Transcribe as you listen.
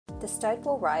The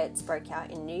Stonewall riots broke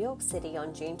out in New York City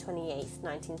on June 28,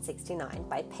 1969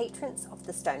 by patrons of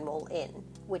the Stonewall Inn,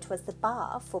 which was the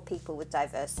bar for people with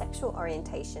diverse sexual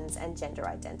orientations and gender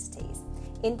identities.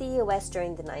 In the US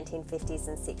during the 1950s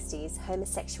and 60s,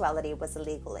 homosexuality was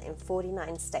illegal in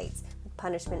 49 states, with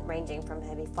punishment ranging from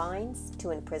heavy fines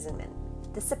to imprisonment.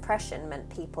 This suppression meant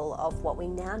people of what we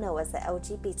now know as the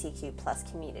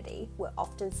LGBTQ+ community were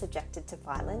often subjected to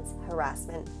violence,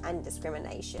 harassment, and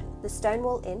discrimination. The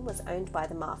Stonewall Inn was owned by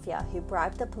the mafia, who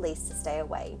bribed the police to stay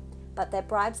away. But their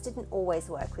bribes didn't always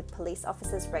work, with police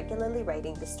officers regularly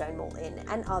raiding the Stonewall Inn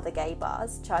and other gay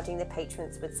bars, charging the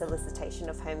patrons with solicitation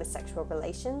of homosexual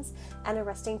relations, and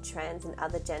arresting trans and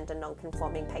other gender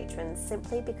non-conforming patrons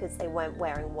simply because they weren't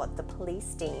wearing what the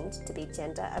police deemed to be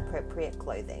gender-appropriate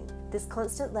clothing. This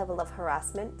constant level of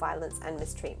harassment, violence, and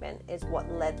mistreatment is what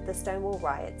led the Stonewall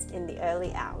riots in the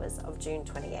early hours of June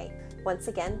 28. Once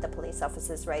again, the police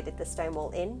officers raided the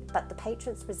Stonewall Inn, but the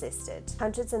patrons resisted.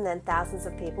 Hundreds and then thousands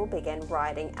of people began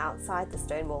rioting outside the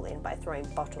Stonewall Inn by throwing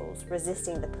bottles,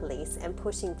 resisting the police, and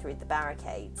pushing through the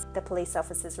barricades. The police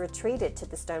officers retreated to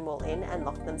the Stonewall Inn and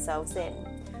locked themselves in.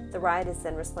 The rioters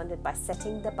then responded by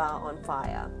setting the bar on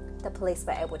fire. The police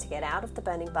were able to get out of the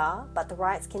burning bar, but the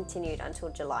riots continued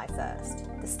until July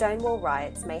 1st. The Stonewall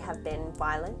riots may have been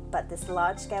violent, but this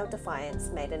large-scale defiance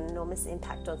made an enormous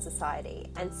impact on society,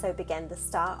 and so began the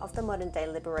start of the modern-day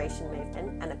liberation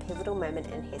movement and a pivotal moment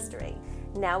in history.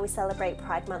 Now we celebrate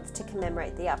Pride Month to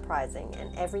commemorate the uprising,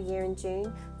 and every year in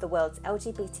June, the world's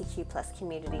LGBTQ+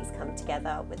 communities come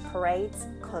together with parades,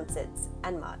 concerts,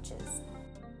 and marches.